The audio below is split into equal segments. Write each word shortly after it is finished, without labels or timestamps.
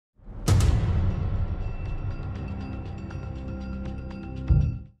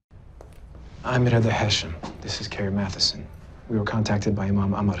I'm Reda Hashem. This is Carrie Mathison. We were contacted by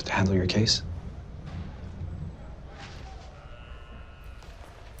Imam Amar to handle your case.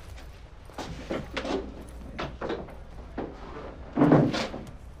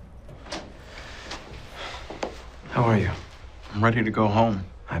 How are you? I'm ready to go home.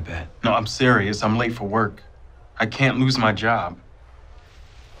 I bet. No, I'm serious. I'm late for work. I can't lose my job.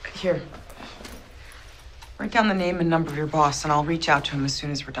 Here. Write down the name and number of your boss, and I'll reach out to him as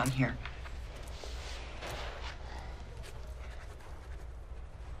soon as we're done here.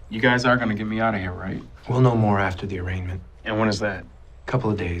 You guys are gonna get me out of here, right? We'll know more after the arraignment. And when is that? Couple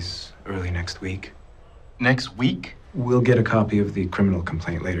of days, early next week. Next week? We'll get a copy of the criminal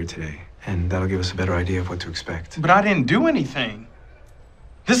complaint later today, and that'll give us a better idea of what to expect. But I didn't do anything.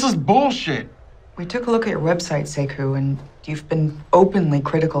 This is bullshit. We took a look at your website, Sekou, and you've been openly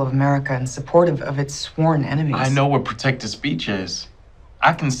critical of America and supportive of its sworn enemies. I know what protected speech is.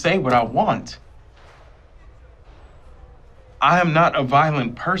 I can say what I want. I am not a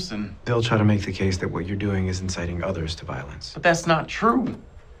violent person. They'll try to make the case that what you're doing is inciting others to violence. But that's not true.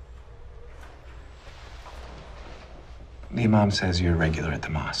 The Imam says you're a regular at the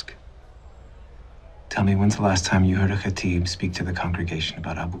mosque. Tell me, when's the last time you heard a khatib speak to the congregation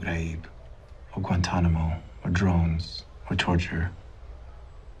about Abu Ghraib, or Guantanamo, or drones, or torture,